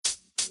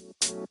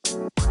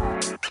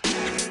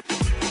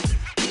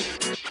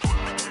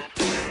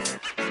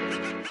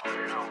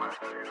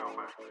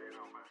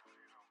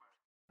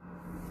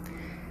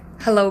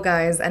Hello,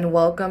 guys, and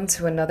welcome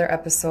to another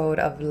episode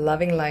of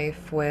Loving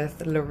Life with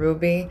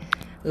Laruby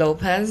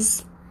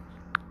Lopez.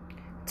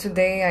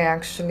 Today, I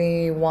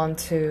actually want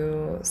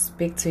to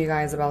speak to you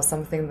guys about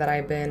something that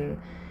I've been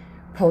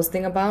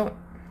posting about.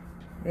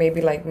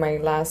 Maybe like my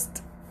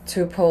last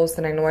two posts,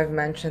 and I know I've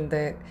mentioned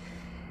it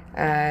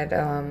at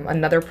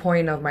another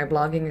point of my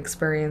blogging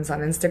experience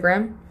on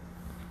Instagram.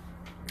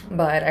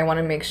 But I want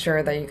to make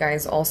sure that you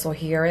guys also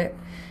hear it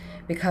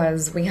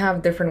because we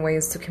have different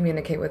ways to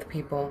communicate with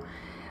people.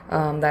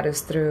 That is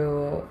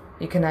through,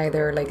 you can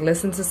either like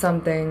listen to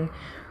something,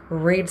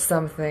 read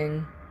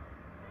something,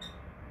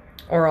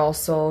 or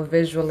also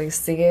visually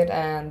see it.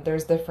 And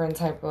there's different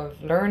type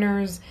of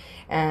learners,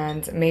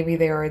 and maybe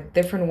there are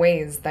different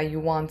ways that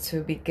you want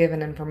to be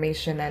given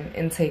information and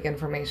intake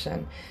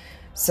information.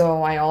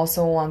 So I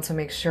also want to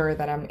make sure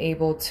that I'm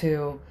able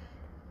to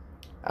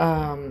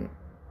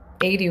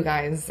aid you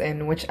guys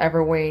in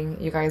whichever way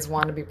you guys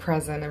want to be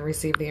present and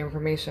receive the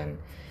information.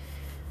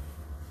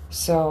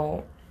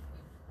 So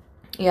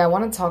yeah, I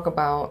want to talk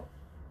about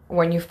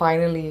when you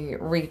finally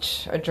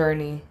reach a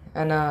journey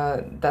and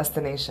a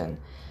destination.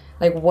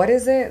 Like, what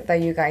is it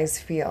that you guys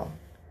feel?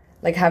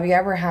 Like, have you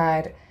ever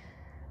had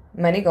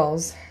many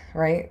goals,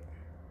 right?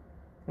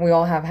 We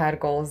all have had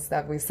goals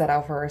that we set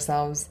out for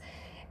ourselves.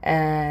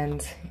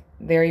 And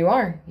there you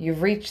are.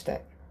 You've reached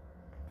it.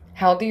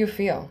 How do you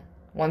feel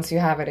once you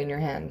have it in your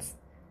hands?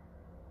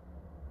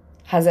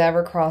 Has it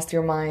ever crossed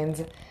your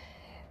mind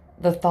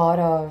the thought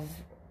of,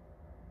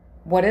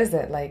 what is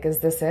it? Like, is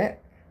this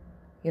it?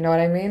 You know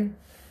what I mean?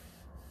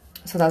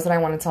 So that's what I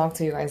want to talk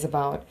to you guys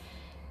about.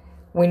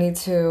 We need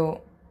to,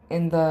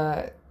 in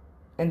the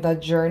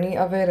journey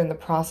of it, in the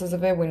process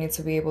of it, we need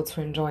to be able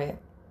to enjoy it.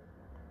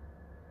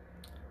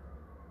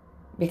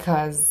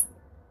 Because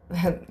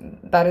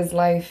that is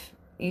life.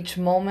 Each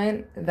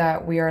moment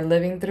that we are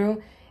living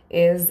through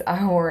is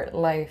our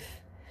life.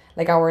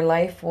 Like, our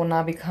life will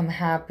not become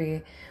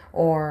happy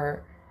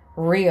or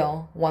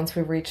real once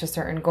we reach a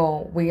certain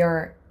goal. We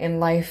are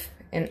in life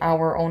in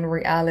our own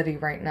reality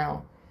right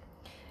now.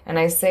 And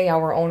I say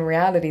our own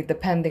reality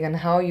depending on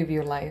how you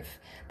view life,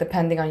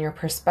 depending on your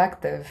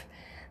perspective,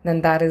 then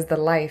that is the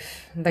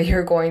life that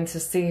you're going to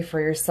see for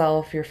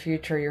yourself, your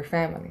future, your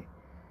family.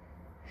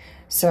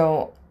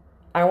 So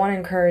I want to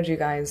encourage you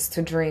guys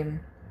to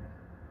dream.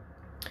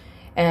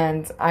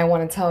 And I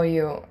want to tell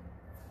you,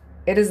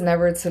 it is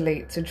never too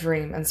late to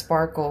dream and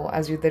sparkle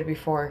as you did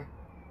before.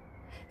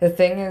 The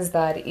thing is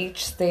that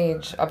each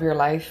stage of your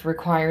life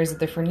requires a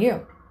different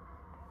you.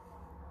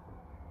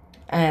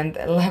 And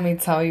let me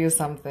tell you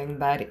something,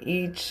 that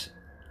each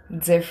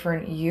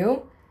different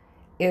you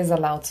is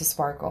allowed to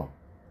sparkle.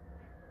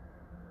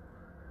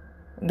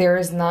 There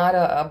is not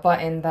a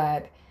button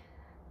that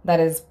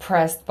is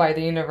pressed by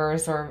the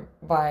universe or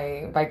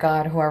by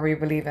God, whoever you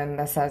believe in,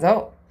 that says,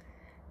 oh,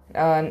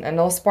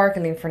 no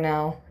sparkling for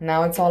now.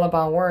 Now it's all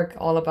about work,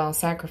 all about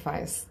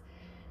sacrifice.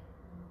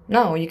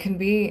 No, you can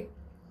be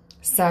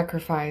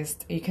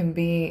sacrificed. You can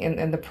be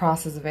in the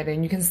process of it,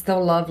 and you can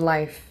still love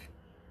life.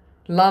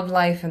 Love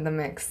life in the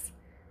mix.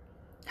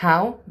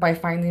 How? By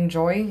finding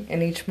joy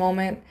in each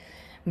moment,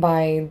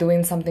 by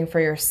doing something for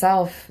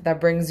yourself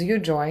that brings you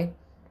joy.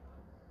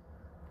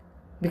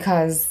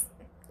 Because,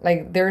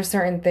 like, there are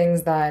certain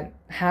things that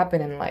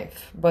happen in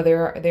life, but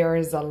there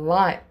is a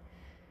lot,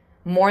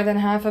 more than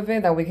half of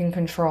it, that we can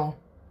control.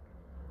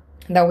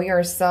 That we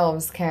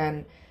ourselves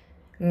can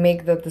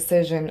make the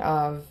decision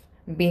of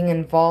being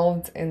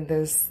involved in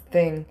this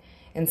thing,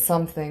 in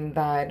something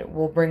that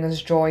will bring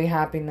us joy,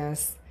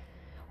 happiness,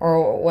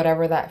 or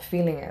whatever that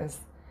feeling is.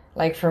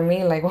 Like, for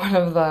me, like, one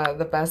of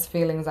the best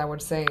feelings I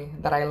would say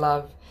that I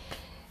love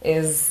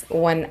is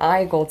when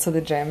I go to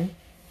the gym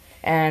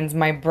and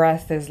my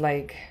breath is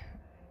like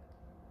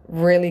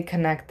really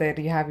connected.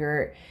 You have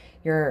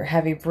your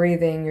heavy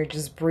breathing, you're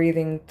just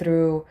breathing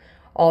through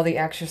all the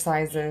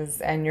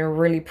exercises, and you're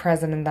really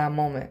present in that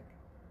moment.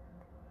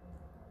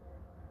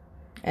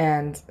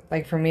 And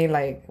like, for me,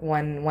 like,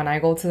 when I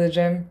go to the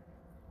gym,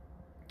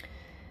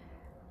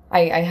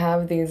 I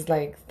have these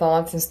like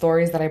thoughts and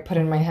stories that I put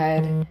in my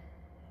head,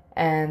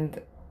 and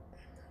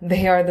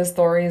they are the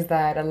stories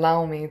that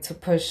allow me to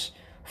push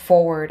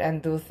forward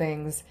and do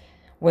things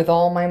with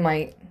all my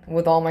might,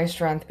 with all my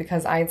strength,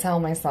 because I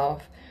tell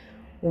myself,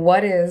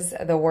 what is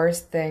the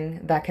worst thing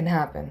that can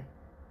happen?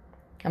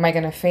 Am I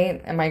going to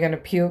faint? Am I going to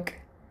puke?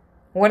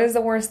 What is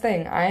the worst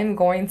thing? I'm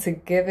going to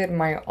give it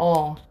my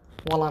all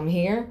while I'm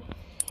here,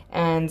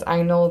 and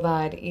I know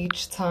that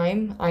each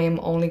time I am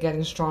only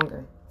getting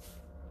stronger.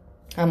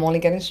 I'm only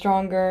getting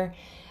stronger.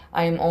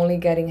 I am only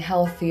getting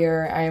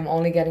healthier. I am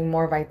only getting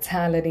more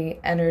vitality,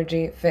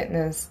 energy,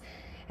 fitness.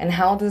 And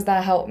how does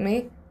that help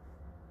me?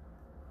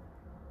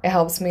 It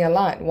helps me a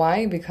lot.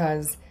 Why?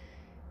 Because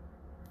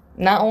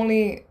not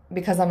only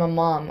because I'm a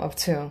mom of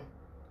two,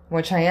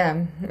 which I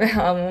am.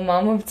 I'm a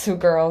mom of two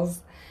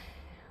girls.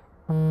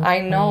 I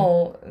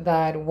know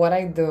that what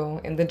I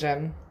do in the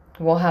gym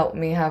will help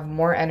me have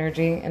more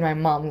energy in my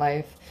mom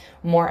life,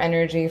 more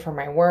energy for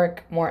my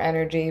work, more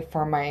energy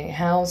for my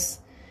house.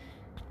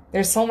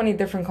 There's so many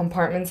different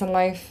compartments in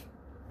life.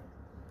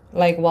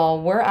 Like, while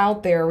we're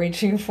out there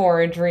reaching for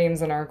our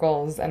dreams and our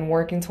goals and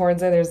working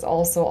towards it, there's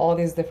also all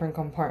these different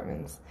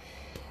compartments.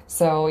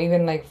 So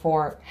even like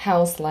for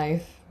house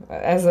life,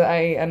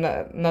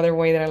 another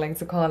way that I like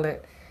to call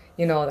it,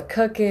 you know, the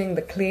cooking,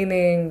 the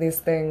cleaning, these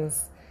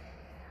things.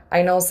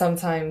 I know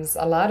sometimes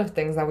a lot of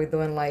things that we do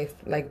in life,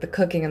 like the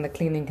cooking and the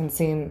cleaning, can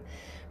seem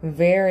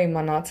very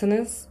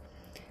monotonous,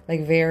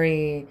 like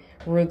very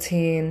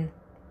routine.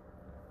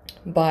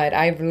 But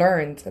I've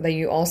learned that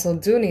you also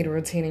do need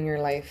routine in your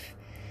life.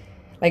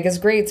 Like, it's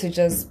great to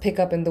just pick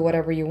up and do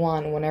whatever you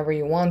want whenever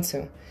you want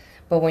to.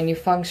 But when you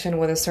function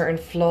with a certain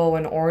flow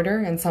and order,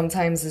 and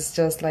sometimes it's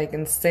just like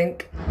in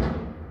sync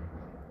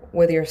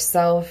with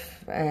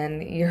yourself,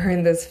 and you're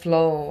in this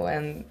flow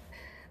and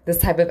this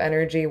type of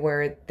energy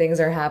where things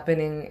are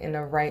happening in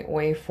a right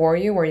way for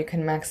you, where you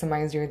can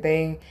maximize your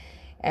day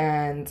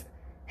and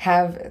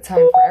have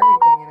time for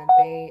everything in a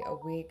day, a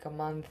week, a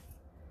month,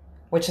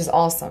 which is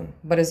awesome.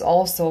 But it's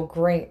also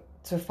great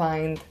to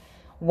find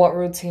what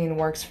routine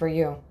works for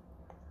you.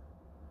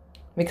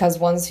 Because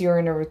once you're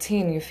in a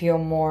routine,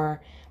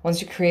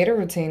 once you create a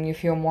routine, you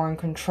feel more in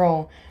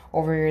control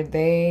over your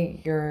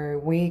day, your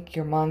week,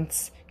 your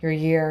months, your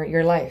year,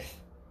 your life.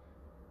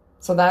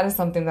 So that is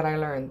something that I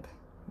learned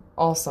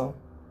also.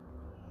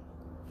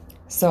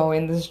 So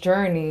in this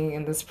journey,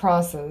 in this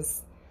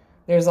process,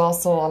 there's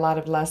also a lot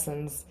of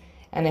lessons,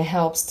 and it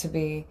helps to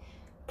be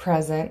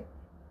present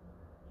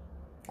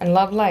and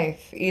love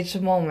life, each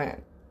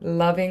moment,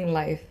 loving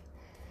life.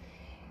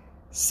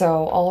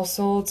 So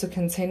also, to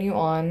continue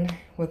on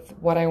with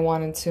what I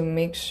wanted to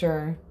make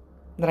sure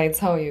that I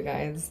tell you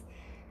guys,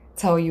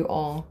 tell you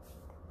all.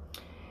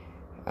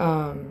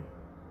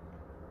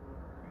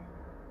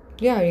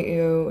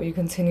 You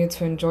continue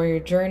to enjoy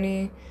your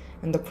journey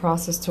and the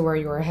process to where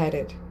you are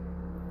headed.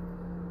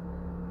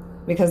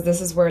 Because this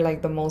is where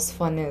like the most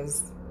fun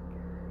is.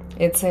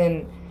 It's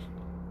in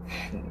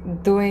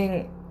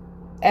doing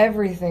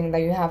everything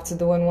that you have to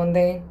do in one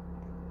day,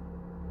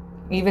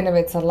 even if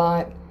it's a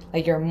lot.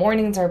 Like, your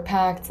mornings are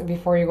packed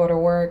before you go to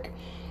work,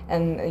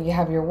 and you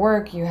have your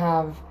work, you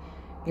have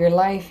your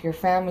life, your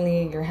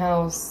family, your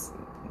house,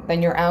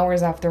 then your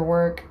hours after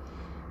work,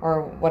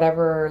 or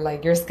whatever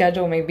like your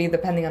schedule may be,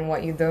 depending on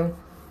what you do.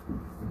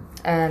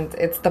 And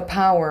it's the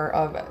power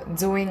of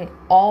doing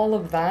all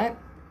of that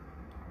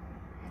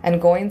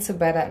and going to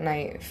bed at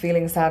night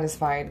feeling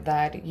satisfied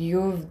that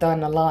you've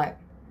done a lot.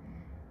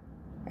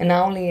 And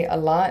not only a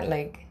lot,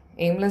 like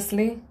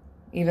aimlessly,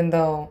 even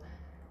though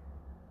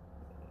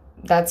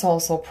that's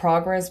also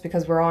progress,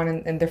 because we're on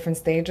in different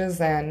stages,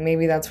 and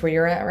maybe that's where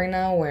you're at right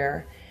now,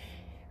 where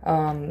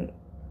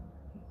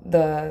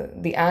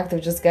the act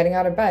of just getting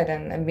out of bed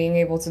and being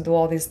able to do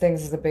all these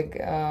things is a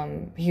big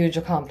huge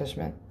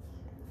accomplishment.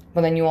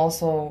 But then you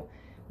also,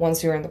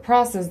 once you're in the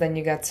process, then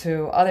you get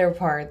to other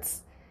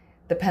parts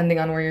depending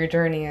on where your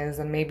journey is,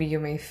 and maybe you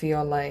may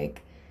feel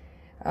like,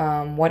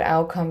 what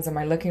outcomes am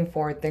I looking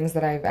for? Things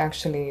that I've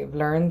actually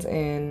learned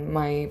in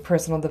my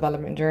personal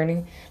development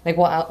journey. Like,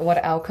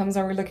 what outcomes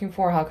are we looking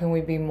for? How can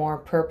we be more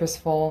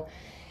purposeful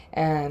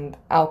and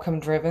outcome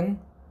driven?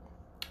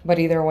 But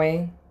either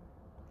way,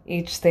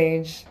 each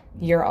stage,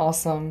 you're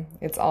awesome.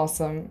 It's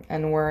awesome.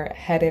 And we're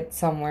headed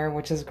somewhere,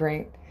 which is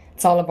great.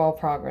 It's all about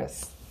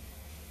progress.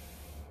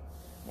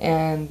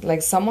 And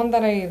like, someone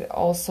that I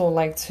also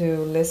like to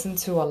listen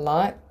to a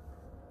lot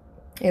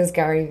is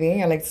Gary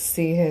Vee. I like to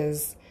see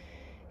his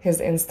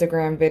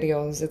Instagram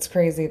videos. It's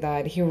crazy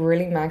that he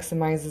really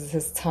maximizes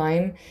his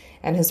time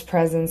and his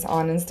presence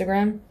on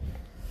Instagram.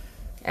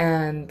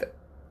 And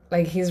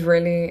like, he's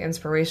really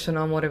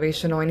inspirational,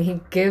 motivational, and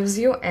he gives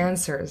you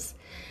answers.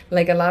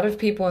 Like, a lot of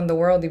people in the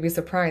world, you'd be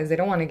surprised, they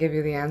don't want to give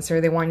you the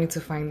answer. They want you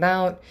to find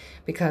out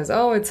because,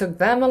 oh, it took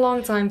them a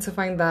long time to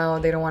find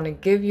out. They don't want to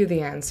give you the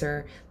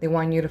answer. They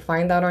want you to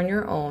find out on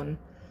your own.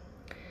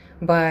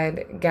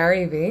 But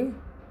Gary Vee,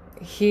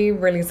 he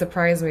really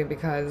surprised me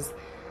because,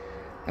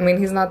 I mean,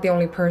 he's not the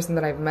only person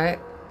that I've met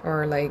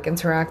or like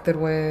interacted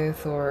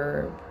with,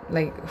 or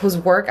like whose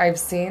work I've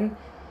seen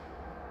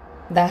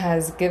that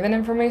has given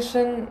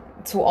information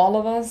to all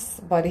of us,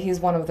 but he's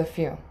one of the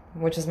few,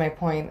 which is my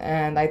point,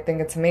 and I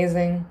think it's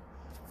amazing.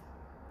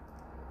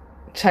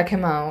 Check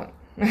him out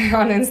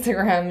on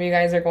Instagram. You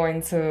guys are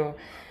going to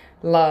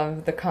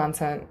love the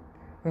content.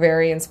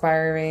 Very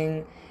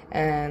inspiring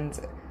and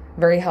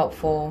very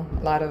helpful.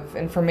 A lot of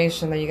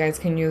information that you guys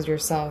can use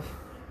yourself.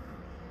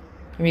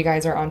 If you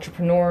guys are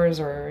entrepreneurs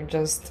or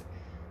just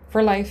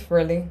for life,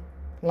 really.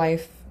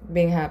 Life,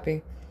 being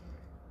happy.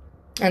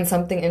 And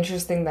something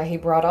interesting that he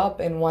brought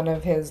up in one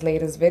of his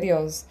latest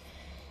videos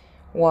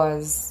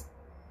was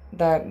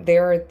that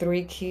there are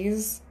 3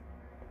 keys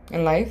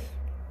in life.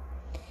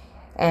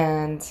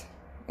 And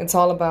it's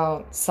all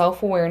about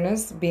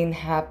self-awareness, being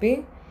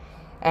happy,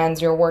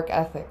 and your work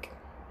ethic.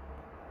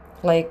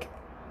 Like,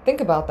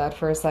 think about that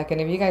for a second.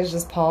 If you guys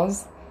just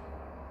pause,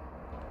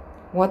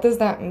 what does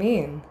that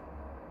mean?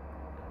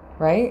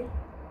 Right?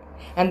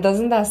 And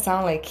doesn't that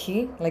sound like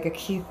key? Like a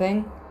key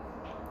thing?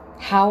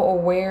 How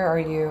aware are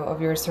you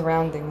of your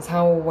surroundings?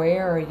 How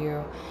aware are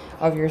you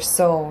of your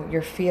soul,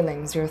 your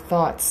feelings, your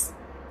thoughts?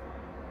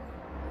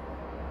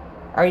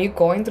 Are you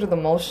going through the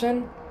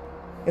motion?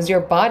 Is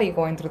your body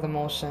going through the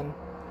motion?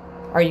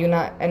 Are you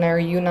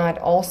not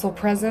also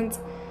present?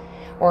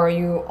 Or are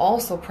you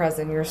also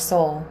present, your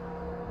soul,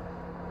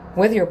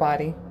 with your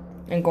body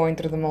and going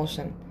through the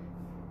motion?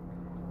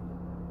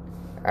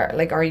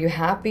 Are you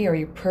happy? Are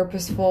you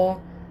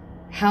purposeful?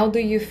 How do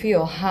you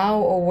feel?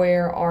 How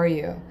aware are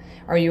you?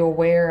 Are you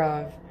aware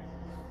of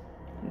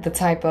the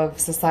type of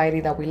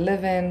society that we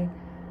live in?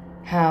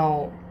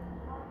 How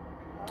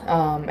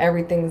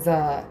everything's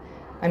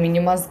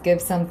you must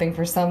give something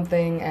for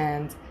something,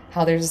 and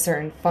how there's a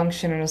certain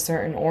function and a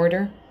certain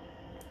order.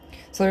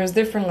 So there's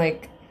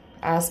different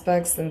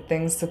aspects and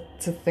things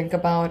to think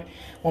about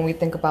when we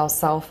think about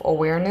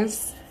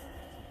self-awareness.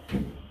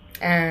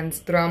 And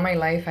throughout my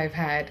life, I've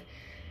had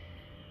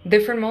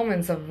different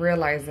moments of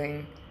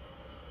realizing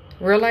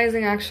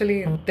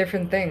actually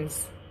different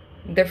things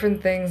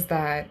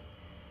that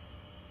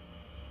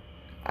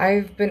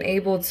I've been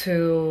able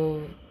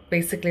to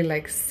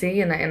basically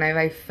see, and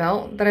I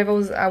felt that I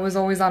was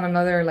always on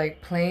another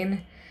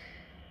plane.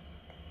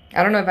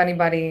 I don't know if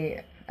anybody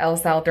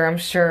else out there, I'm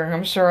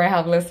sure I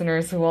have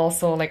listeners who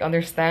also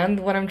understand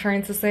what I'm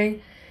trying to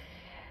say.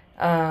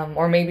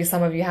 Or maybe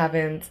some of you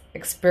haven't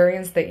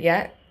experienced it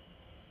yet,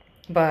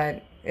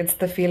 but it's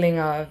the feeling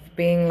of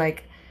being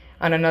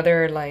on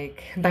another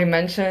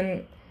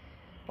dimension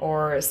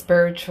or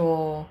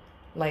spiritual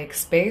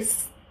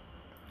space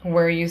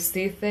where you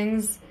see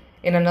things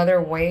in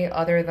another way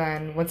other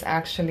than what's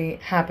actually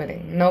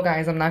happening. No,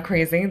 guys, I'm not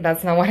crazy.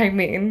 That's not what I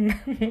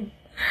mean.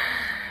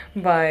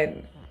 But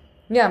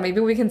yeah, maybe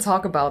we can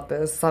talk about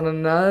this on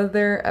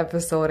another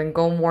episode and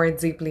go more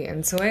deeply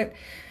into it.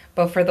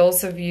 But for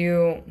those of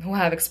you who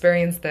have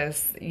experienced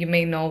this, you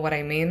may know what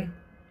I mean.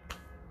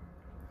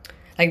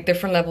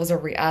 Different levels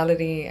of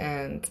reality,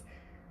 and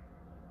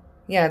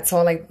yeah, it's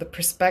all the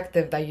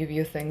perspective that you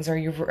view things. Are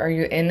you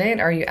in it?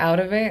 Are you out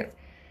of it?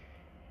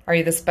 Are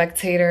you the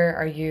spectator?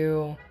 Are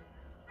you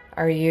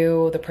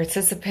the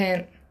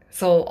participant?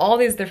 So all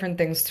these different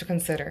things to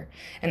consider.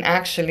 And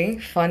actually,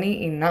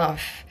 funny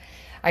enough,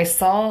 I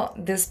saw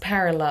this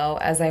parallel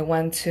as I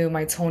went to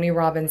my Tony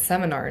Robbins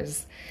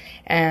seminars.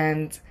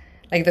 And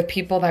the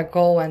people that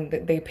go and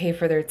they pay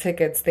for their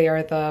tickets, they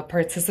are the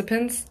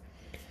participants.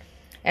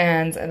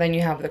 And then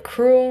you have the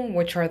crew,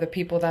 which are the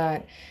people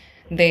that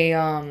they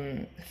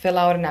fill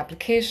out an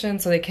application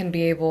so they can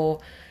be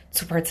able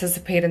to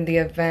participate in the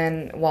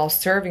event while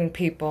serving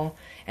people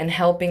and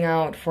helping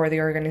out for the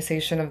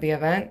organization of the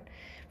event,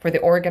 for the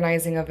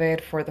organizing of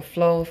it, for the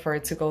flow, for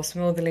it to go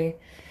smoothly.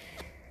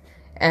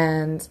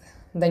 And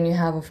then you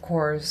have, of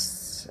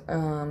course,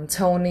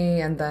 Tony,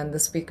 and then the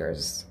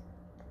speakers.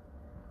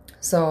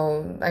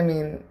 So,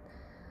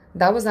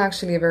 that was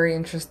actually a very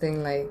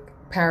interesting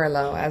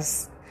parallel,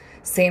 as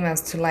same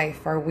as to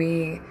life. Are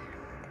we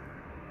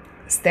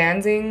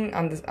standing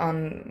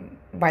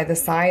by the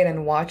side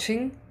and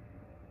watching,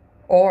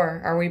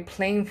 or are we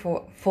playing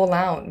full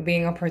out,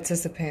 being a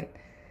participant,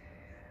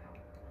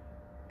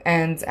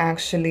 and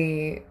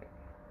actually,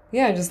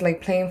 yeah, just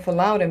playing full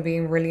out and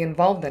being really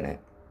involved in it?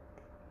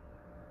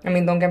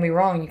 Don't get me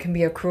wrong, you can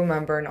be a crew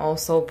member and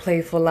also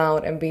play full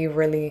out and be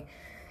really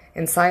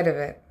inside of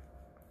it,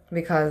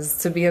 because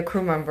to be a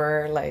crew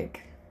member,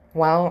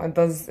 wow, it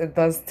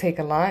does take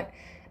a lot.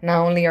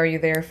 Not only are you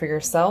there for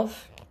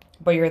yourself,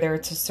 but you're there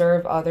to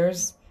serve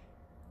others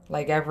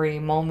every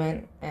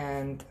moment,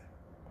 and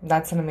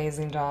that's an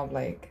amazing job.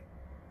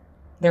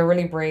 They're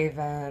really brave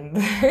and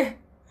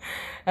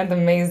and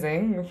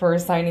amazing for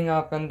signing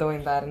up and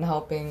doing that and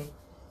helping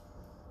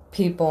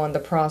people in the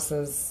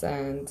process,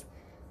 and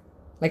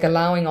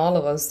allowing all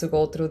of us to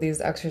go through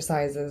these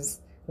exercises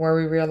where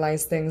we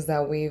realize things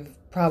that we've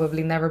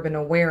probably never been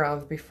aware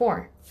of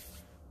before.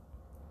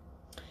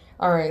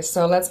 All right,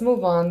 so let's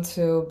move on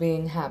to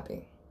being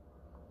happy.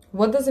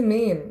 What does it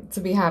mean to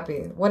be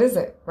happy? What is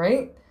it,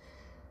 right?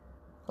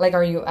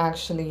 Are you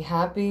actually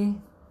happy?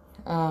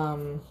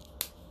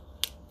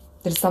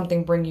 Did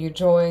something bring you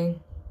joy?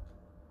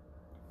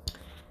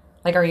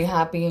 Are you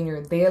happy in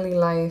your daily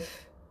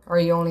life? Are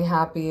you only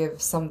happy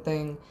if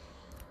something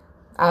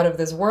out of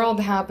this world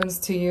happens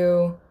to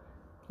you?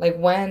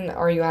 When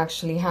are you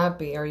actually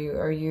happy? Are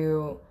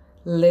you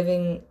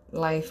living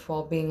life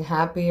while being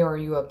happy, or are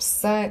you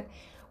upset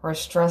or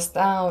stressed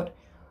out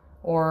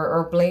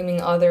or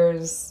blaming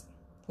others?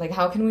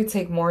 How can we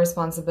take more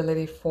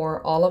responsibility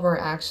for all of our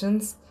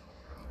actions,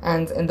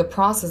 and in the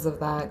process of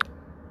that,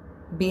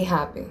 be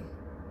happy,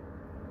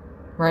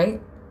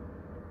 right?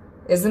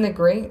 Isn't it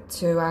great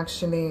to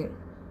actually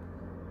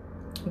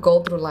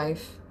go through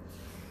life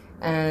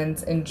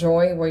and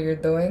enjoy what you're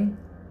doing?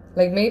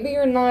 Maybe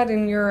you're not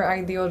in your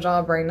ideal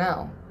job right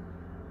now,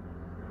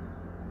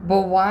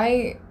 but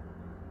why,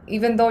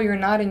 even though you're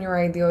not in your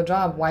ideal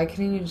job, why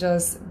can't you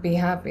just be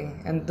happy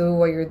and do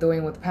what you're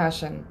doing with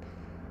passion,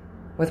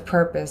 with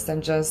purpose,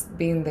 and just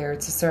being there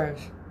to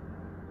serve?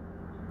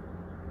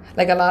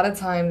 Like a lot of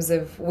times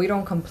if we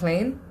don't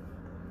complain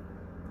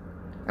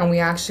and we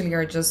actually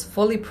are just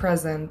fully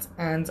present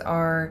and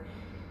are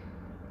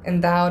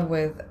endowed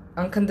with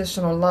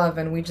unconditional love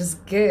and we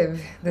just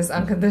give this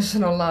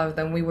unconditional love,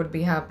 then we would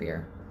be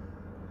happier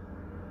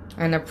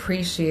and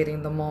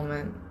appreciating the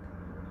moment.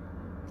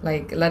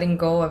 Like letting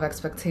go of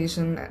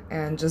expectation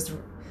and just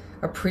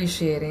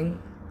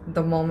appreciating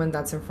the moment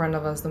that's in front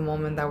of us, the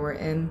moment that we're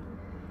in.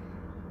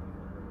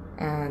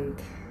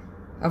 And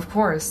of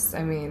course,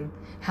 I mean,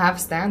 have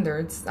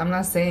standards. I'm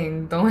not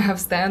saying don't have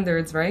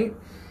standards, right?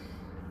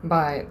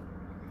 But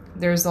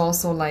there's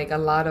also like a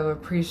lot of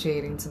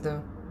appreciating to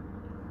do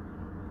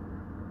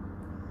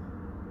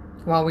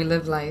while we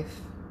live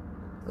life,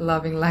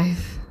 loving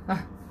life.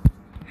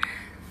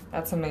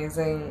 That's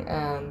amazing.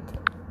 And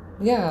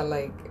yeah,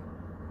 like,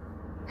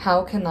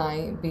 how can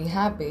I be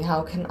happy?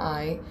 How can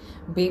I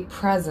be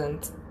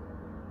present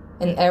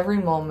in every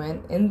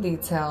moment, in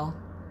detail,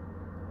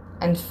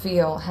 and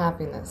feel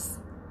happiness?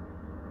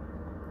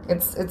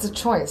 It's a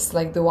choice.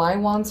 Like, do I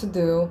want to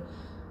do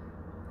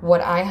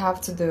what I have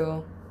to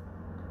do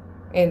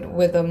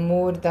with a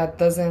mood that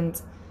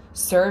doesn't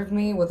serve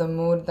me, with a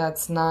mood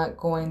that's not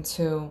going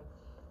to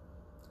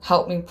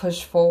help me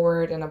push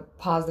forward in a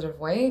positive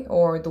way?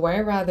 Or do I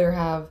rather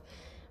have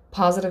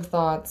positive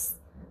thoughts,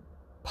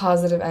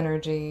 positive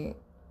energy,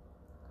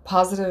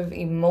 positive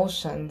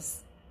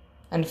emotions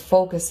and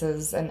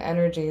focuses and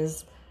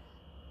energies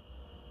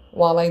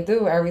while I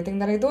do everything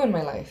that I do in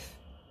my life?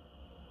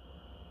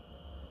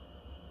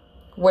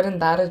 Wouldn't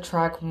that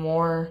attract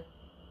more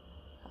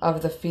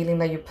of the feeling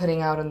that you're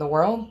putting out in the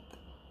world?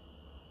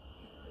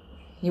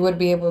 You would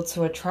be able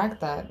to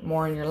attract that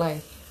more in your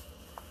life.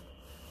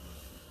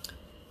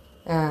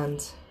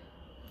 And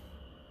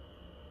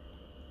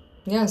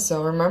yeah,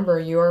 so remember,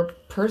 you're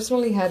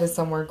personally headed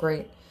somewhere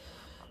great.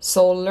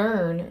 So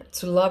learn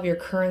to love your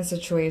current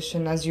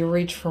situation as you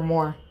reach for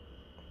more.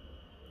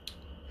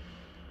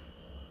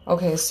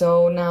 Okay,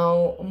 so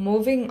now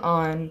moving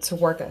on to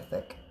work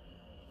ethic.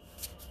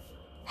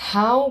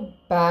 How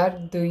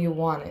bad do you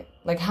want it?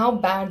 Like, how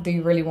bad do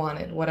you really want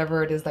it?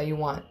 Whatever it is that you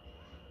want.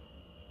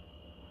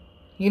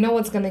 You know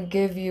what's going to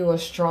give you a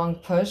strong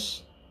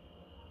push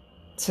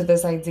to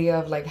this idea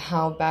of like,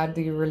 how bad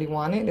do you really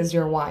want it? Is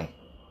your why.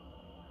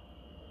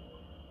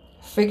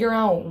 Figure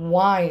out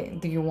why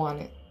do you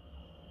want it.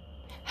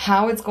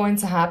 How it's going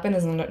to happen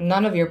is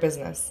none of your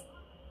business.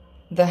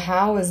 The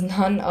how is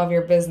none of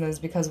your business,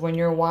 because when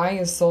your why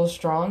is so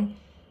strong,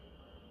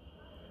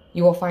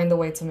 you will find a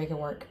way to make it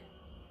work.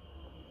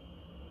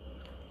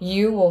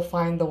 You will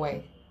find the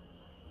way.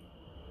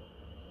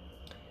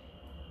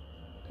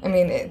 I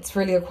mean, it's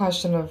really a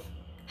question of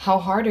how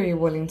hard are you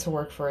willing to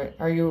work for it?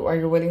 Are you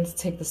willing to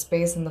take the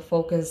space and the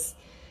focus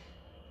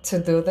to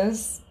do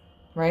this,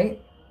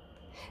 right?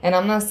 And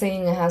I'm not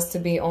saying it has to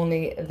be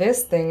only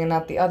this thing and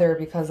not the other,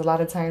 because a lot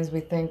of times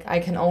we think, I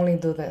can only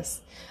do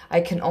this.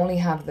 I can only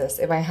have this.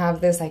 If I have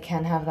this, I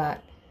can't have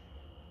that.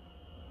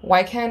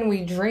 Why can't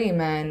we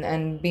dream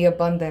and be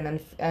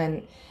abundant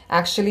and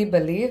actually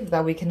believe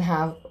that we can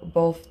have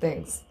both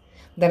things?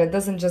 That it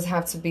doesn't just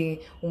have to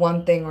be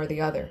one thing or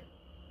the other.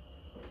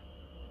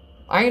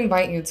 I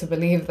invite you to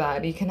believe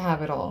that you can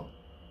have it all.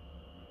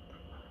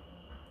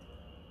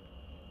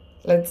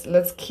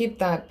 Let's keep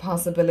that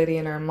possibility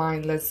in our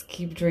mind. Let's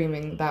keep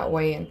dreaming that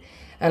way,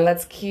 and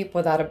let's keep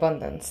with that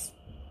abundance.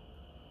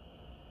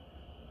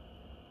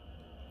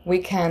 We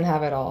can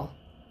have it all.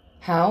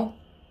 How?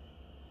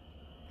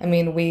 I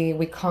mean,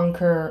 we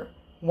conquer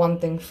one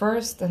thing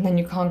first, and then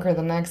you conquer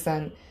the next,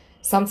 and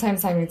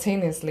sometimes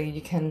simultaneously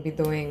you can be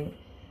doing,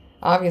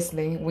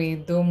 obviously, we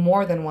do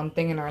more than one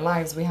thing in our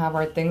lives. We have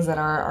our things that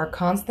are our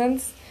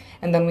constants,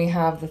 and then we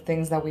have the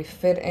things that we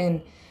fit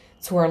in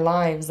to our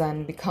lives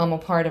and become a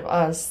part of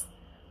us,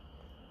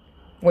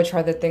 which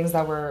are the things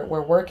that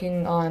we're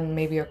working on,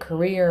 maybe a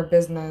career,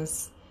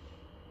 business,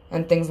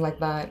 and things like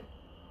that.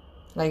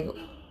 Like,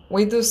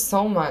 we do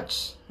so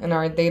much in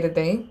our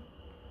day-to-day,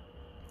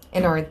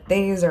 in our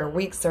days, our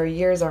weeks, our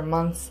years, our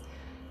months.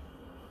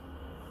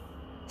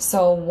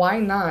 So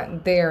why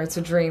not dare to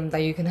dream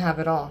that you can have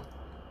it all?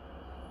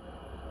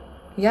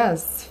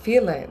 Yes,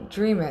 feel it,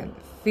 dream it,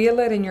 feel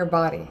it in your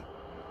body.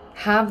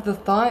 Have the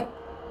thought,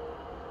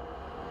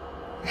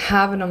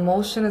 have an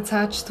emotion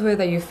attached to it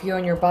that you feel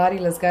in your body.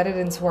 Let's get it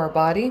into our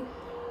body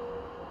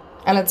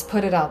and let's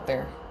put it out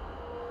there.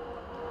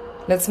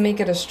 Let's make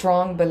it a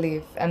strong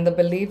belief, and the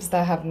beliefs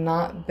that have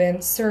not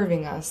been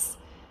serving us,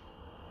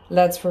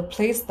 let's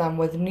replace them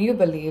with new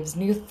beliefs,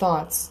 new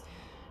thoughts,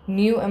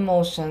 new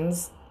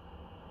emotions,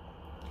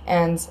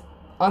 and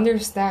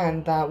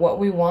understand that what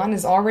we want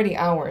is already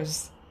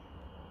ours.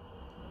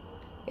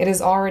 It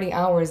is already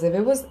ours. If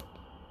it was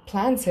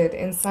planted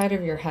inside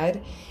of your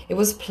head, it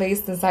was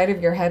placed inside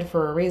of your head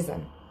for a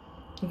reason.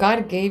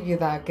 God gave you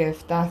that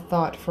gift, that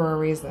thought, for a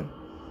reason.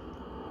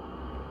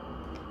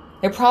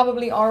 It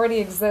probably already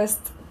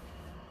exists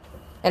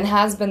and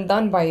has been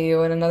done by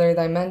you in another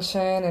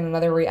dimension, in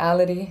another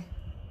reality,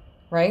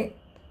 right?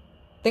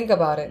 Think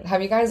about it.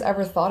 Have you guys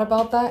ever thought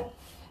about that?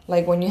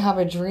 Like when you have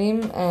a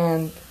dream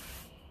and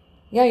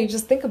yeah, you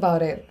just think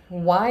about it.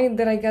 Why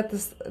did I get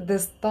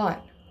this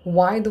thought?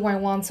 Why do I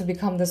want to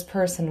become this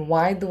person?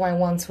 Why do I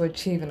want to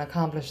achieve and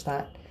accomplish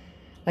that?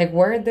 Like,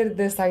 where did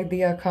this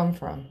idea come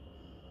from?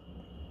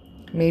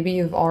 Maybe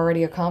you've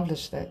already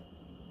accomplished it.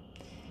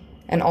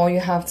 And all you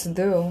have to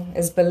do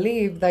is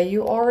believe that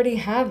you already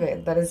have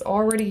it, that it's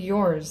already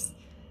yours.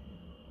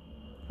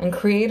 And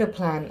create a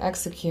plan,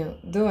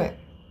 execute, do it.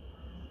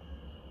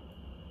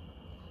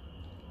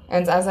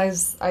 And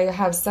as I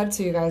have said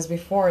to you guys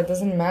before, it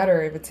doesn't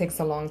matter if it takes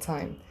a long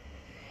time.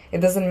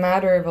 It doesn't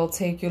matter if it'll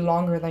take you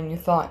longer than you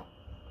thought.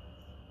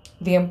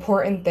 The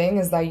important thing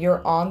is that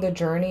you're on the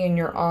journey and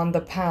you're on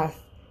the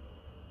path.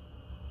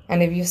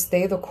 And if you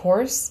stay the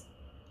course,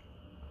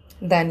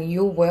 then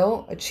you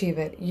will achieve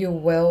it. You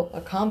will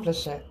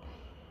accomplish it.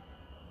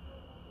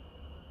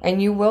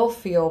 And you will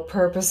feel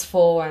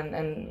purposeful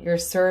and you're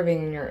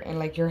serving and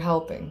like you're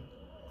helping.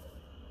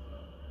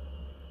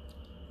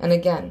 And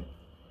again,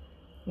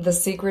 the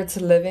secret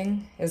to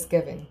living is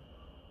giving.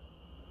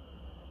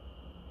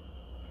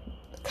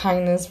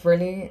 Kindness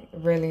really,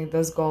 really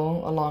does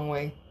go a long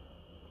way.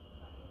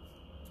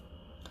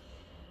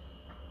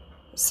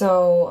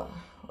 So,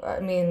 I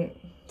mean,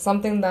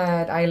 something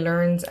that I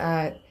learned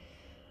at,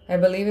 I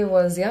believe it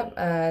was,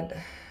 at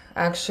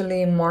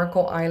actually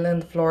Marco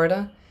Island,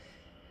 Florida.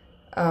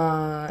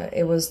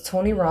 It was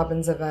Tony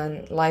Robbins'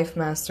 event, Life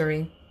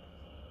Mastery.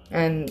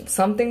 And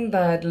something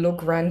that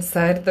Luke Wren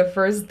said the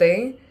first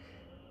day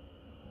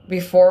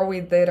before we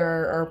did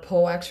our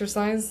pole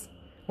exercise,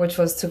 which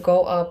was to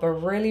go up a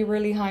really,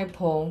 really high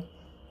pole.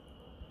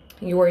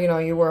 You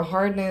were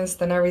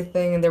harnessed and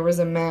everything, and there was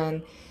a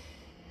man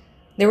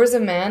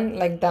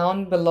like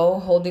down below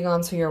holding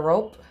onto your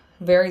rope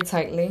very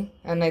tightly.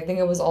 And I think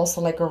it was also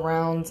like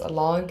around a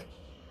log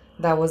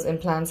that was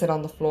implanted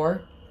on the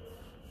floor.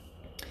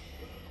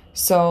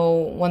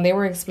 So when they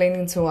were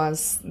explaining to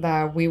us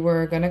that we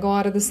were going to go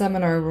out of the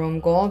seminar room,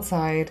 go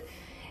outside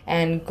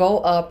and go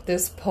up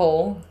this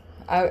pole,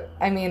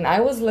 I mean, I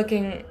was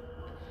looking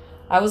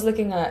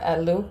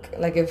at Luke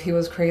like if he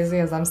was crazy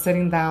as I'm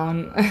sitting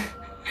down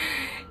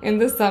in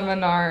the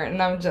seminar,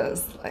 and I'm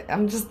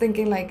just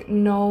thinking like,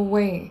 no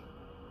way,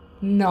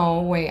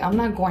 I'm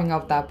not going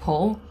up that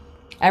pole.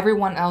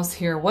 Everyone else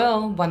here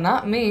will, but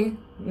not me.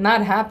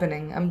 Not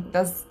happening.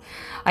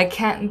 I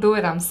can't do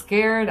it. I'm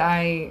scared.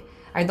 I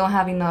don't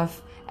have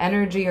enough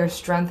energy or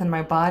strength in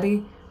my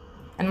body.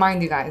 And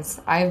mind you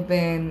guys,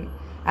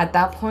 at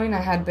that point,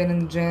 I had been in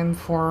the gym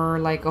for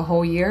like a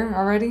whole year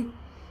already.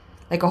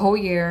 Like a whole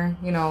year,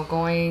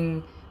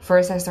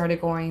 first I started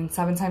going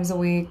 7 times a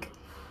week,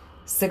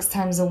 6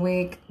 times a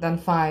week, then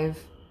 5.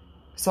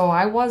 So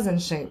I was in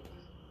shape.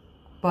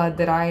 But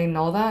did I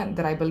know that?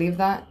 Did I believe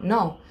that?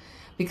 No.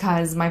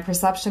 Because my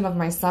perception of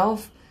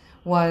myself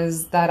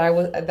was that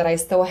I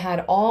still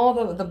had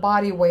all the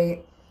body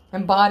weight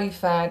and body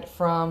fat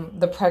from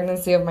the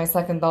pregnancy of my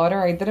second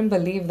daughter. I didn't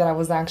believe that I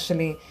was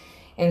actually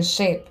in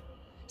shape.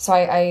 So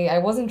I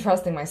wasn't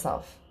trusting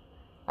myself.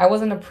 I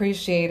wasn't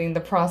appreciating the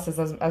process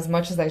as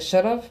much as I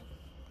should have.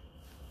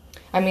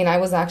 I mean, I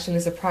was actually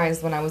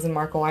surprised when I was in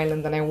Marco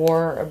Island and I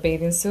wore a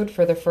bathing suit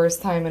for the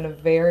first time in a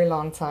very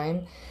long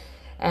time.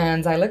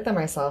 And I looked at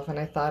myself and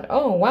I thought,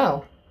 oh,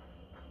 wow.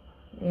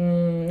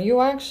 You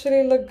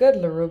actually look good,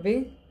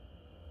 LaRuby.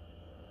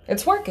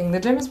 It's working. The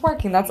gym is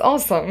working. That's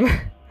awesome.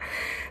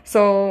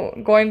 So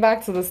going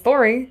back to the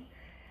story,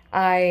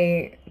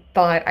 I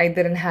thought I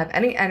didn't have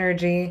any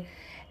energy,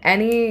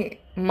 any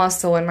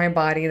muscle in my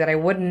body, that I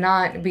would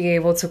not be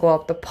able to go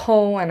up the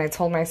pole. And I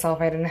told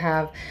myself I didn't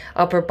have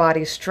upper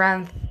body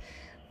strength,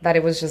 that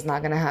it was just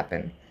not going to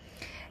happen.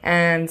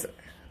 And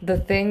the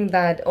thing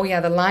that,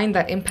 the line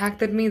that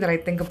impacted me that I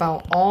think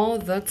about all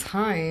the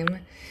time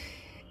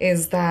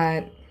is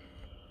that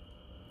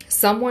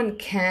someone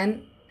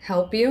can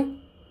help you.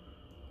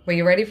 Are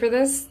you ready for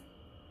this?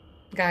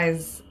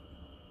 Guys,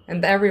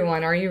 and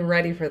everyone, are you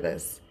ready for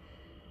this?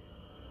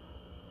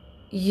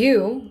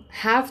 You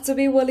have to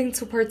be willing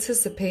to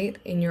participate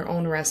in your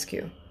own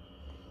rescue.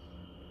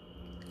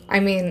 I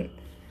mean,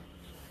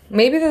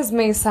 maybe this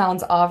may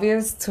sound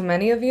obvious to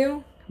many of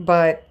you,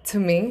 but to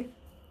me,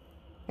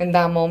 in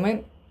that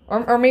moment,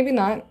 or maybe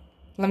not,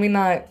 let me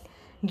not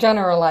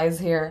generalize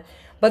here,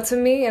 but to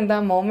me in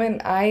that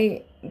moment,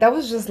 that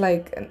was just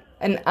like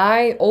an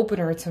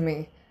eye-opener to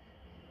me.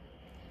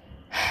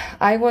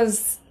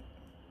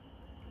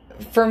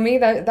 For me,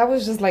 that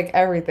was just like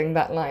everything,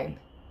 that line.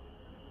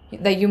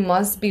 That you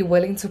must be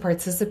willing to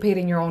participate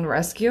in your own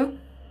rescue.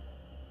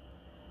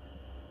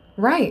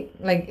 Right.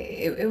 Like,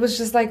 it was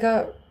just like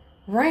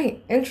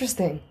right,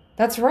 interesting.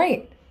 That's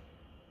right.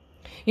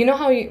 You know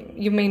how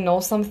you may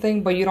know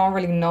something, but you don't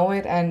really know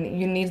it, and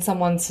you need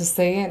someone to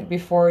say it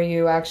before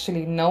you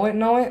actually know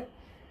it?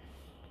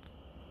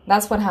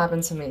 That's what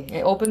happened to me.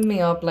 It opened me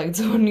up like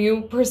to a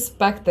new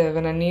perspective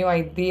and a new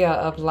idea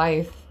of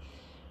life.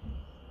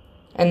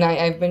 And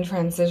I've been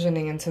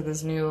transitioning into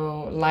this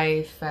new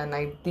life and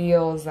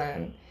ideals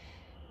and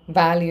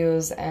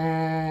values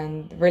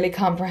and really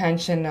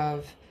comprehension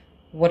of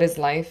what is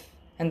life.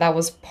 And that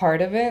was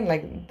part of it.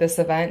 Like, this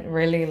event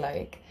really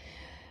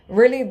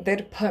really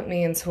did put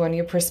me into a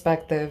new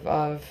perspective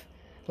of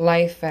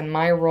life and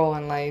my role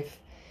in life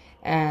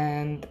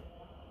and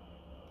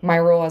my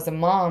role as a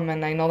mom.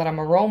 And I know that I'm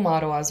a role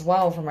model as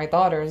well for my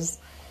daughters.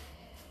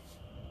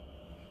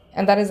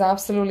 And that is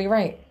absolutely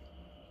right.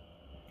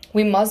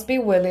 We must be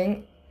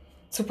willing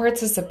to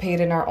participate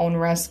in our own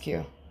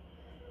rescue.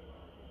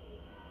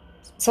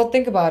 So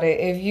think about it.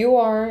 If you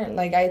are,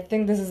 like, I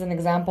think this is an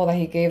example that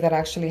he gave that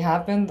actually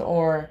happened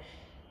or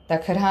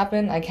that could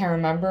happen. I can't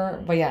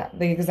remember. But yeah,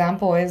 the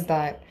example is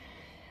that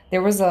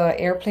there was an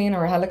airplane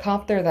or a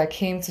helicopter that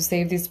came to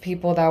save these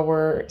people that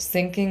were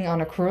sinking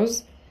on a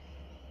cruise.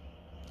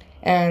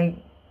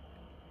 And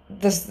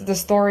the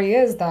story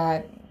is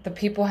that the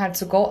people had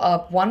to go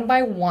up one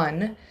by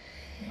one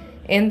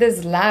in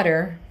this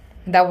ladder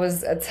that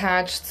was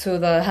attached to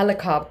the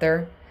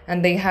helicopter,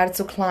 and they had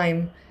to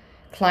climb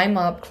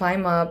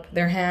up,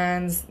 their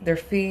hands, their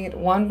feet,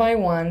 one by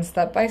one,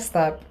 step by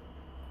step.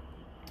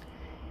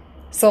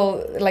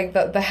 So like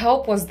the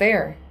help was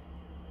there,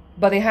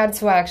 but they had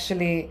to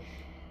actually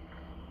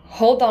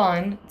hold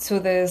on to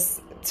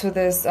this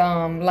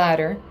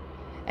ladder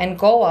and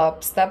go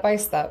up step by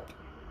step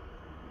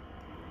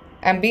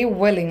and be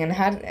willing,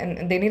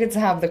 and they needed to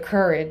have the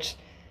courage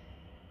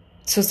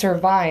to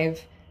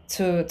survive,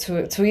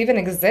 to even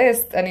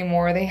exist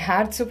anymore. They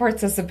had to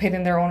participate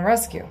in their own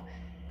rescue.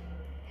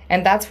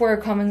 And that's where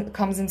it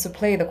comes into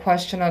play, the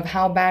question of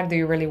how bad do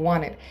you really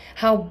want it?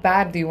 How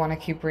bad do you want to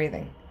keep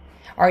breathing?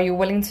 Are you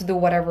willing to do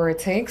whatever it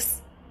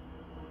takes?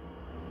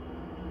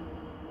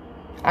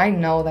 I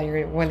know that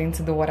you're willing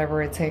to do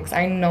whatever it takes.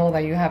 I know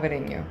that you have it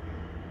in you.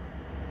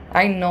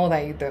 I know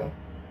that you do.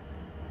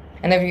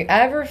 And if you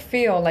ever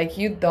feel like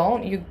you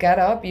don't, you get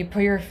up, you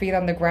put your feet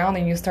on the ground,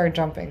 and you start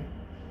jumping.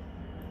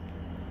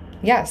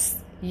 Yes,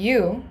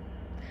 you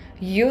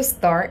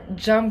start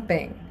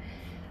jumping.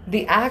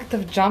 The act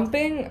of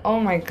jumping, oh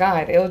my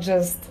God, it'll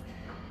just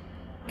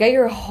get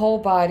your whole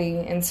body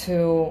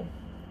into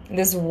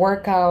this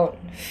workout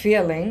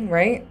feeling,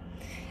 right?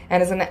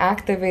 And it's going to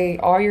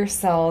activate all your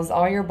cells,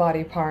 all your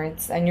body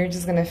parts, and you're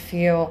just going to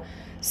feel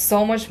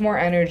so much more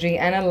energy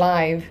and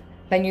alive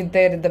than you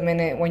did the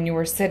minute when you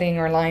were sitting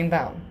or lying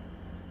down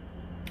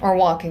or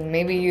walking.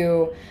 Maybe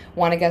you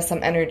want to get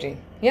some energy.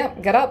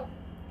 Yep, get up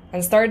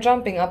and start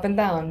jumping up and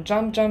down.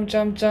 Jump, jump,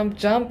 jump, jump,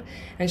 jump,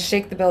 and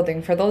shake the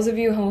building. For those of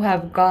you who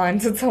have gone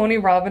to Tony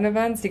Robbins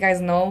events, you guys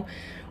know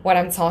what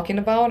I'm talking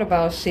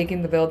about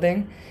shaking the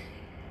building.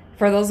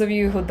 For those of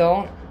you who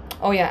don't,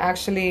 oh yeah,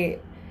 actually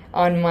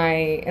on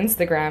my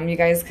Instagram, you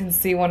guys can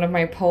see one of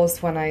my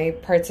posts when I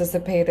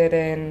participated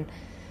in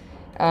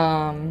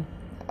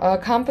a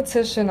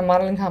competition, a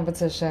modeling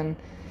competition.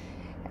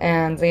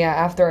 And yeah,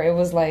 after I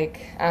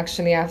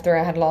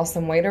had lost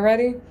some weight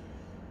already.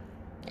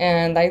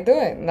 And I do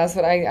it. That's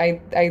what I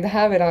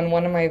have it on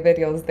one of my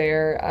videos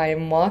there.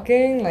 I'm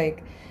walking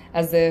like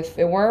as if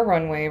it were a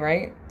runway,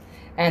 right?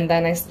 And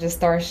then I just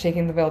start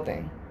shaking the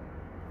building.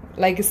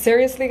 Like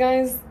seriously,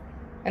 guys,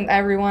 and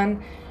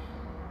everyone,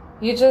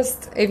 you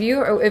just, if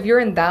you're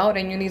in doubt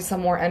and you need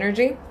some more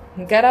energy,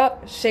 get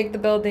up, shake the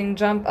building,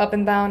 jump up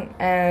and down,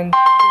 and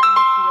you're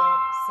gonna feel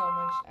so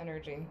much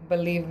energy.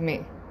 Believe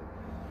me.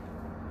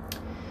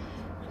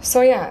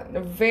 So yeah,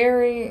 a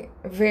very,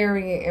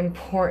 very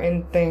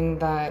important thing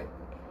that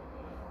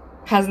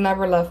has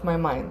never left my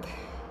mind.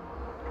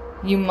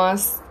 You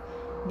must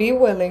be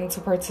willing to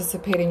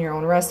participate in your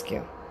own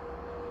rescue.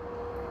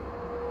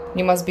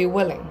 You must be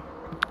willing.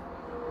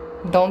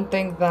 Don't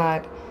think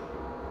that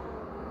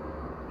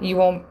you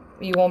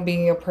won't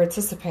be a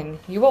participant.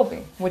 You will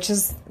be, which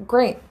is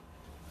great.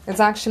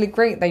 It's actually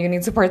great that you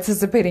need to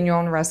participate in your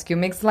own rescue. It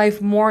makes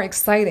life more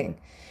exciting.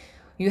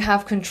 You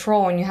have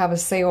control and you have a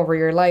say over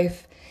your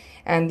life.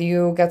 And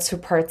you get to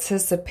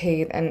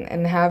participate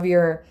and have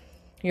your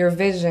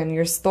vision,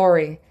 your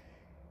story.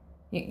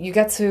 You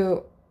get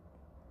to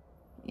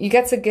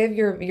give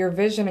your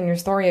vision and your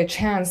story a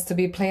chance to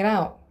be played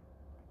out.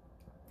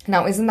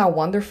 Now, isn't that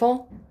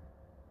wonderful?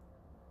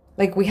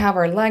 Like, we have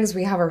our legs,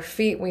 we have our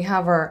feet, we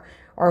have our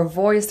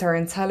voice, our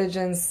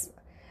intelligence,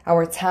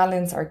 our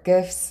talents, our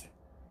gifts.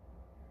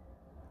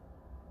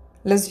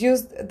 Let's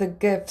use the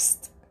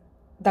gifts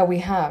that we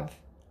have.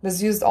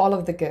 Let's use all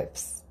of the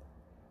gifts.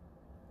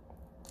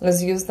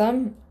 Let's use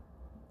them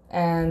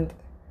and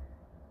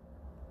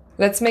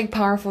let's make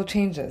powerful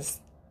changes.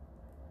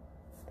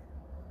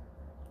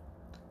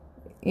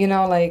 You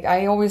know, like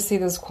I always see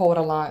this quote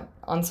a lot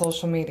on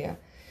social media.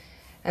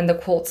 And the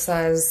quote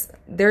says,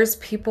 there's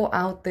people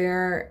out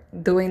there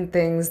doing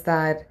things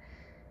that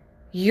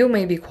you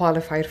may be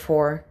qualified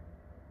for.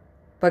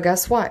 But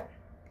guess what?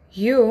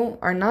 You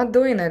are not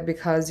doing it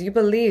because you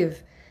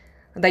believe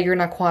that you're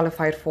not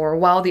qualified for,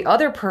 while the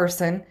other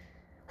person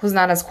who's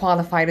not as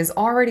qualified is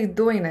already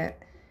doing it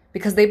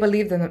because they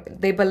believed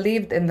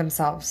in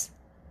themselves.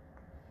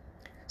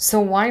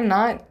 So why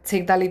not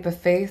take that leap of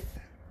faith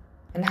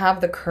and have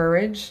the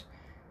courage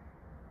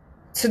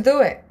to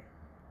do it?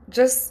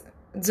 Just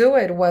do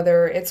it,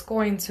 whether it's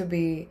going to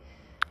be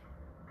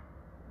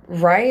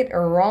right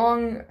or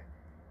wrong.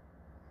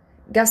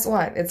 guess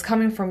what? It's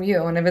coming from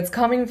you. And if it's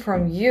coming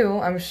from you,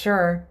 I'm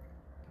sure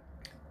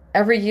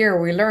every year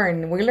we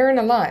learn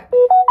a lot.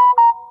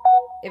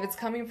 If it's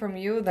coming from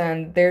you,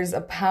 then there's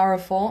a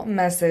powerful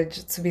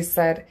message to be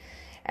said.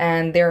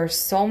 And there are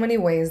so many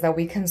ways that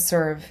we can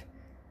serve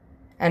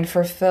and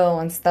fulfill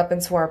and step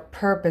into our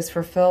purpose,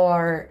 fulfill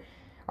our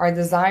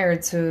desire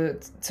to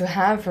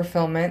have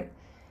fulfillment.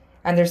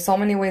 And there's so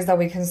many ways that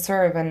we can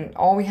serve, and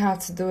all we have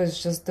to do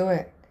is just do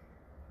it.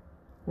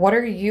 What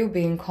are you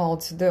being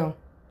called to do?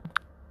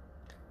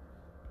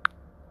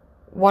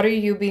 What are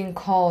you being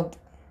called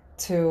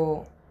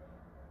to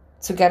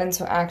get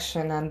into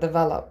action and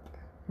develop,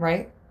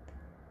 right?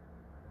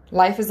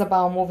 Life is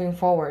about moving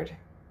forward.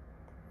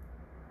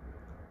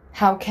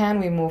 How can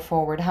we move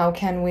forward? How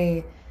can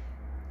we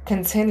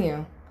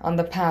continue on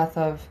the path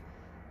of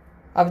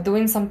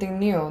doing something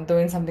new,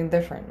 doing something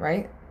different,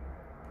 right?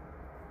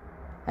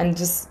 And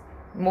just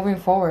moving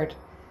forward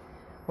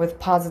with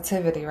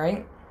positivity,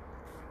 right?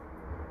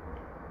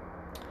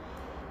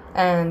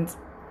 And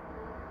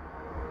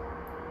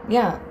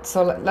yeah,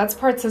 so let's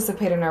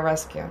participate in our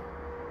rescue.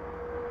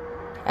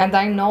 And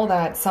I know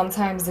that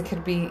sometimes it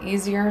could be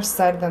easier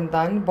said than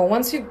done, but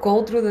once you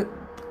go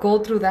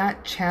through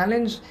that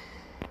challenge,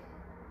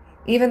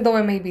 even though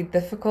it may be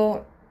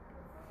difficult,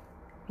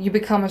 you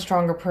become a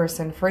stronger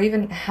person for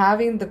even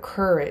having the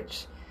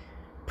courage,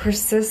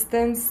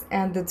 persistence,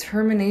 and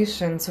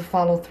determination to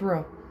follow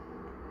through.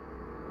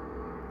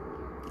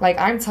 Like,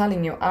 I'm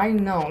telling you, I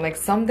know, like,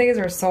 some days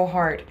are so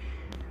hard.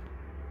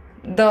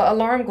 The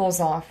alarm goes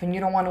off and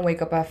you don't want to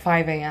wake up at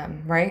 5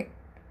 a.m., right?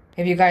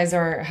 If you guys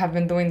have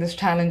been doing this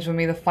challenge with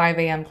me, the 5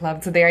 a.m.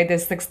 club. Today I did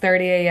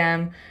 6:30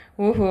 a.m.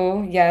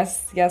 Woohoo.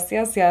 Yes.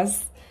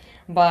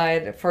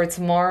 But for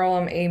tomorrow,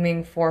 I'm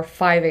aiming for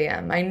 5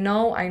 a.m. I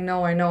know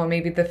it may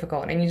be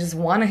difficult. And you just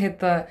want to hit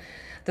the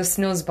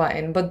snooze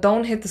button. But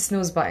don't hit the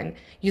snooze button.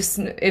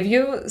 If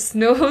you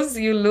snooze,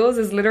 you lose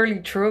is literally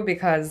true,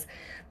 because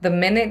the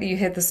minute you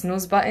hit the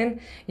snooze button,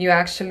 you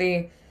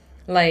actually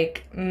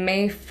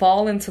may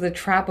fall into the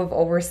trap of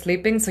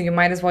oversleeping. So you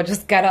might as well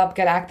just get up,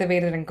 get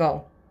activated, and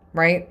go,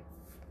 right?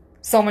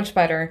 So much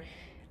better.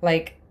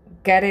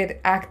 Get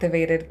it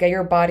activated, get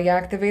your body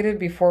activated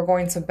before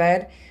going to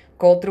bed.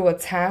 Go through a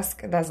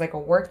task that's like a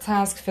work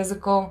task,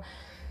 physical,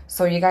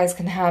 so you guys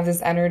can have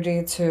this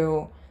energy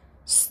to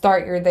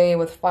start your day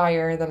with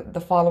fire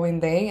the following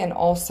day. And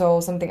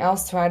also something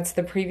else to add to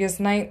the previous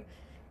night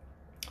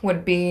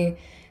would be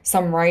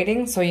some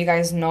writing, so you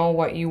guys know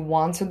what you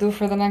want to do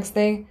for the next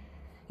day.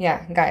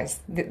 Yeah, guys,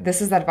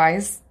 this is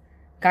advice.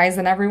 Guys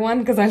and everyone,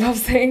 because I love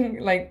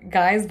saying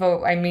guys,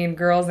 but I mean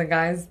girls and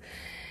guys.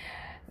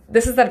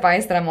 This is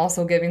advice that I'm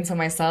also giving to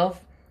myself.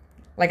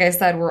 Like I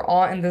said, we're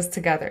all in this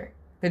together.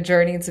 The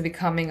journey to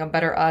becoming a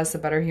better us, a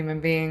better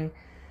human being.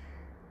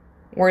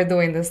 We're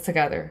doing this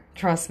together.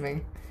 Trust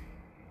me.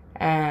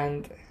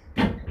 And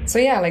so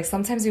yeah,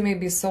 sometimes you may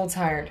be so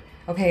tired.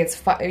 Okay,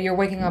 you're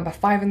waking up at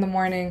 5 in the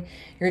morning.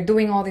 You're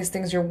doing all these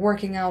things. You're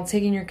working out,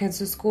 taking your kids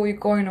to school. You're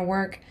going to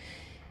work.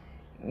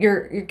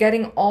 You're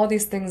getting all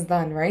these things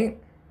done, right?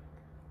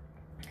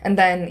 And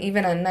then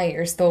even at night,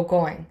 you're still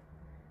going.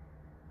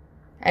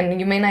 And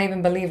you may not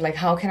even believe,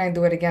 how can I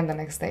do it again the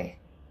next day?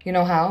 You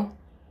know how?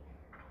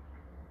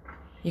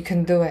 You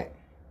can do it.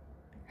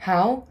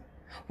 How?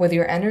 With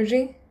your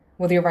energy,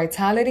 with your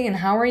vitality. And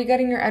how are you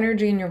getting your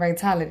energy and your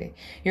vitality?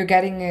 You're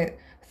getting it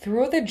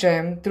through the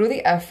gym, through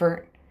the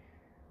effort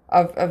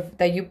of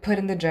that you put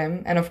in the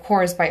gym. And of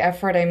course, by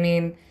effort, I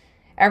mean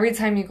every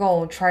time you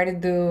go, try to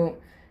do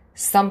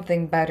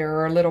something better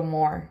or a little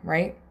more,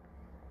 right?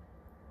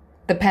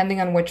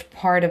 Depending on which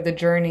part of the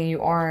journey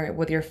you are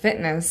with your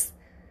fitness,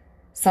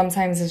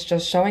 sometimes it's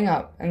just showing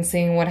up and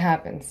seeing what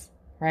happens,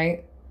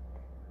 right?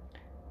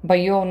 But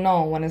you'll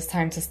know when it's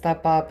time to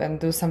step up and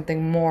do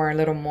something more, a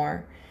little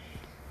more.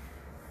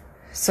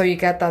 So you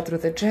get that through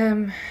the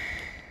gym.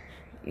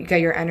 You get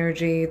your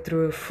energy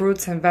through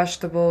fruits and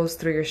vegetables,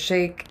 through your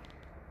shake.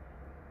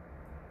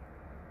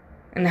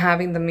 And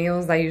having the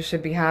meals that you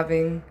should be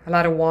having, a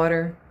lot of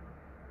water.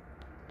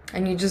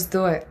 And you just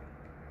do it.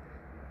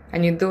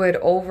 And you do it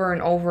over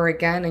and over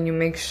again, and you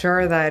make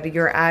sure that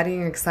you're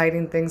adding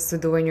exciting things to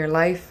do in your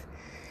life,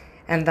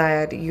 and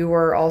that you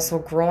are also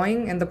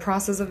growing in the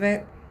process of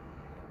it,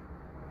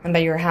 and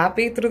that you're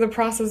happy through the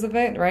process of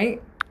it,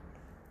 right?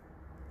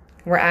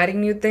 We're adding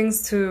new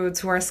things to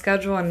our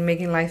schedule and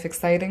making life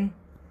exciting.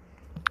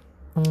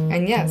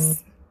 And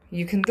yes,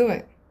 you can do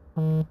it.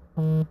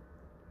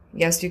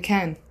 Yes, you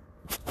can.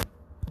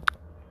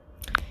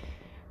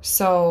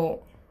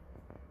 So,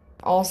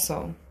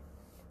 also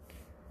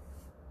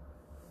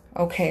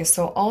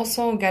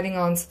getting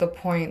on to the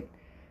point,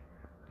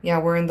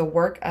 we're in the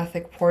work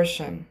ethic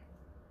portion.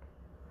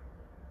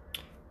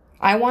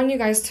 I want you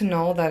guys to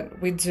know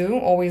that we do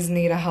always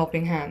need a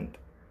helping hand.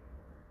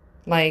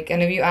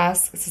 And if you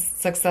ask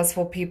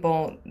successful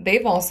people,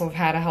 they've also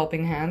had a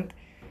helping hand.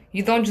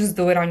 You don't just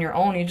do it on your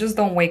own. You just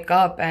don't wake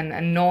up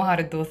and know how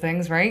to do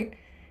things, right?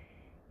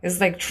 It's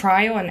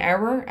trial and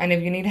error, and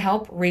if you need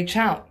help, reach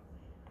out.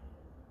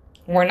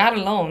 We're not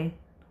alone.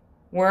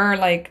 We're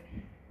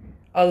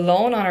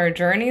alone on our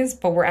journeys,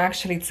 but we're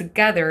actually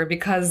together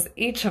because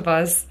each of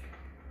us,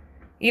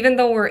 even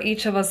though we're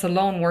each of us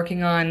alone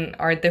working on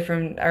our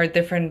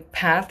different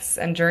paths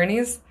and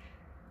journeys,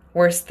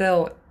 we're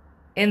still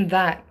in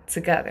that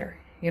together.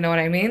 You know what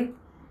I mean?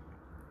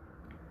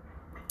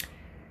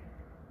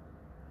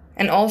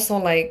 And also,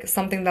 like,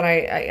 something that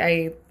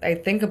I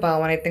think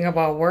about when I think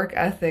about work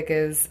ethic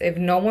is, if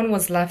no one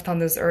was left on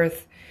this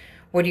earth,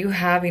 would you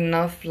have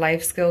enough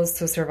life skills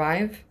to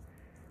survive?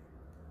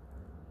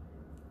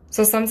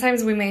 So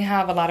sometimes we may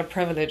have a lot of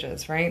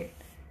privileges, right?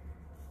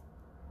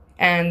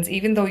 And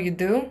even though you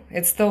do,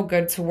 it's still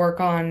good to work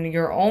on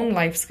your own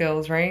life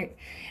skills, right?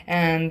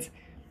 And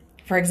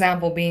for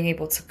example, being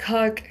able to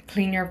cook,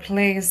 clean your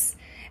place,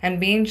 and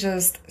being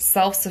just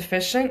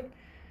self-sufficient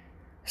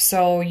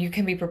so you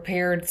can be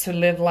prepared to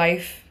live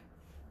life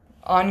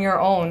on your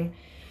own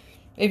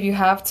if you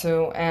have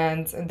to,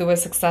 and do it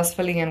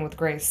successfully and with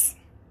grace.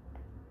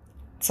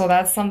 So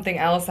that's something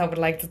else I would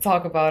like to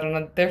talk about on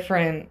a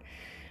different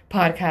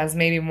podcast,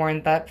 maybe more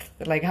in depth.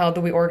 Like, how do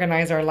we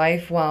organize our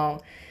life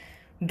while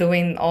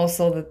doing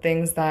also the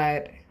things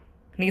that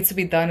need to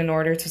be done in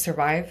order to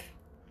survive?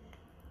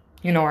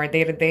 You know, our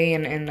day-to-day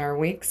and our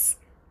weeks.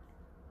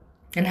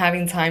 And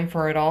having time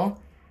for it all.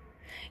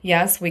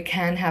 Yes, we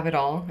can have it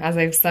all, as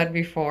I've said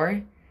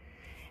before.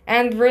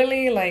 And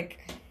really, like,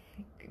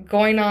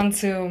 going on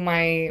to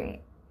my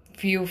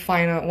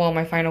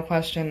final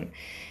question,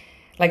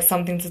 like,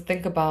 something to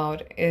think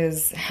about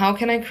is, how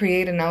can I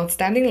create an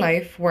outstanding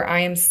life where I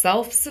am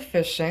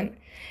self-sufficient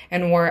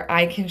and where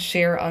I can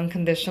share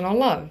unconditional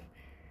love?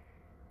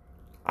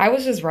 I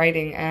was just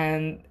writing,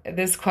 and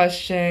this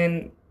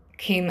question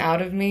came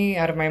out of me,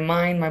 out of my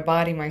mind, my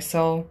body, my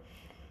soul,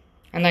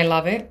 and I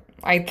love it.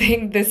 I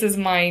think this is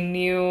my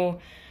new,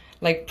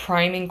 like,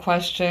 priming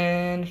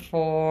question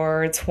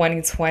for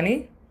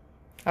 2020.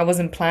 I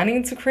wasn't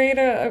planning to create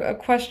a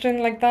question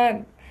like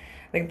that,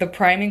 like the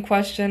priming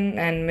question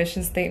and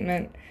mission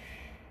statement,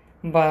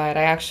 but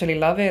I actually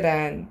love it,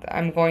 and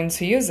I'm going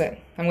to use it.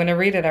 I'm going to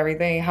read it every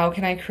day. How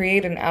can I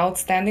create an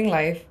outstanding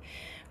life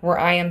where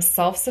I am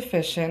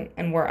self-sufficient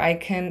and where I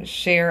can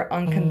share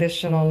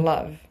unconditional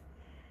love?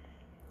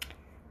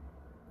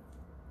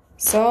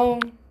 So,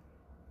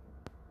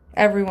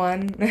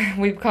 everyone,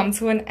 we've come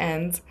to an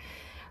end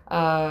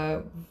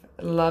of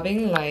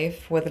Loving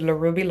Life with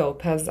LaRuby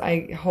Lopez.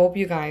 I hope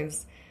you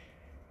guys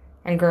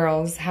and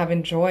girls have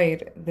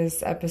enjoyed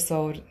this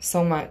episode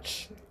so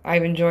much.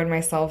 I've enjoyed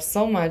myself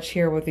so much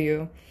here with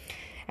you,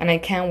 and I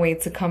can't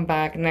wait to come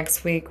back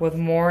next week with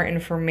more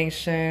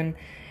information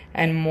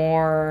and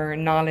more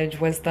knowledge,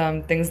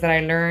 wisdom, things that I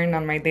learn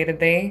on my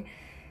day-to-day.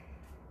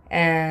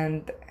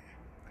 And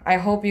I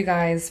hope you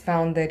guys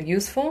found it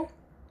useful.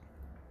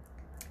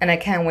 And I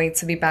can't wait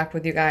to be back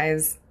with you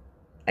guys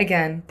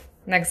again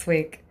next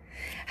week.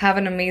 Have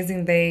an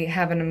amazing day.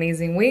 Have an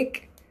amazing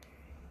week.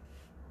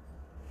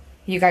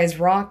 You guys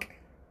rock.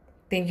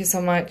 Thank you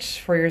so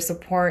much for your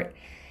support.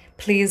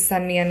 Please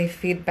send me any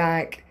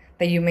feedback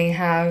that you may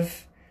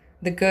have,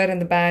 the good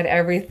and the bad,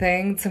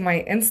 everything, to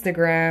my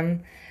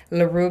Instagram,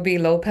 LaRuby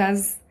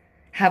Lopez.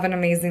 Have an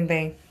amazing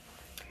day.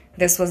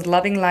 This was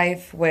Loving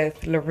Life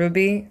with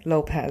LaRuby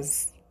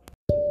Lopez.